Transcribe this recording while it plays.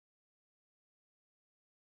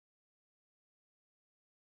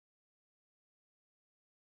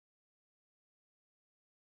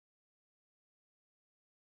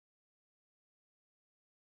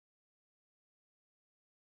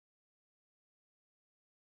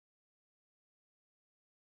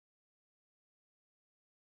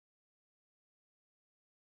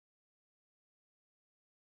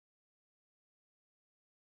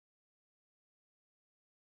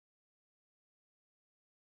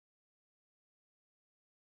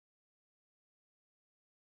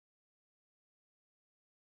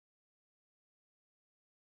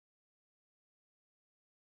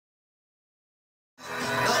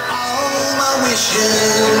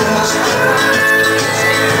wishes,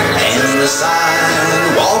 and the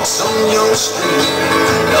sidewalks on your street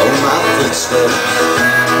know my footsteps.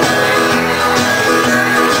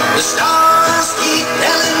 The stars keep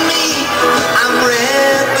telling me I'm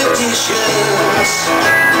repetitious.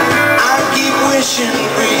 I keep wishing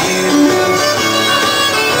for you.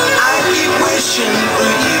 I keep wishing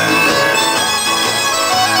for you.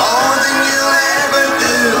 More than you'll ever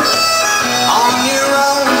do on your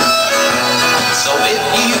own. So if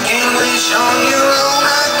you can wish on your own,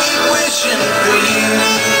 I keep wishing for you.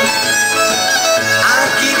 I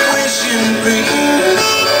keep wishing for you.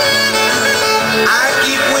 I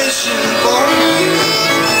keep wishing for you.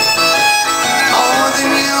 More than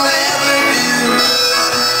you'll ever do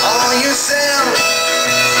for yourself.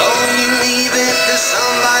 So you leave it to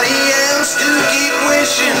somebody else to keep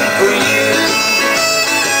wishing for you.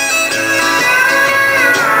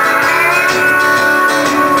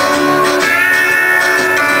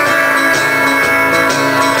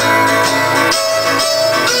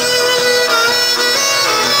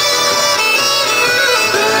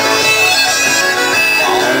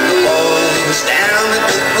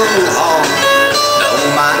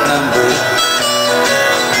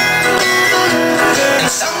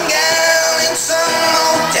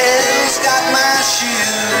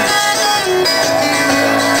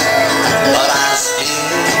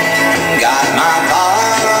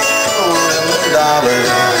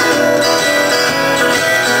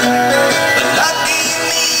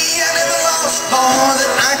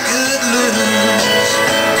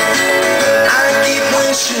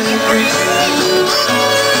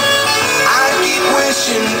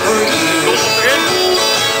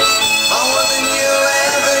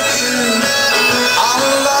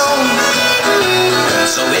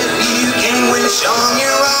 On your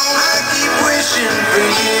own, I keep wishing for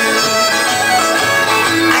you.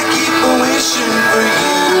 I keep wishing for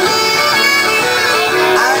you.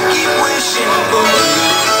 I keep wishing for you.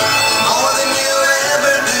 More than you'll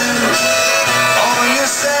ever do for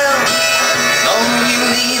yourself. So you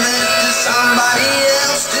leave it to somebody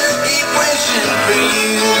else to keep wishing for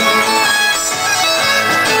you.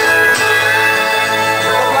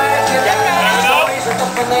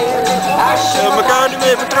 Elkaar niet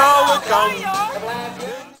meer vertrouwen kan.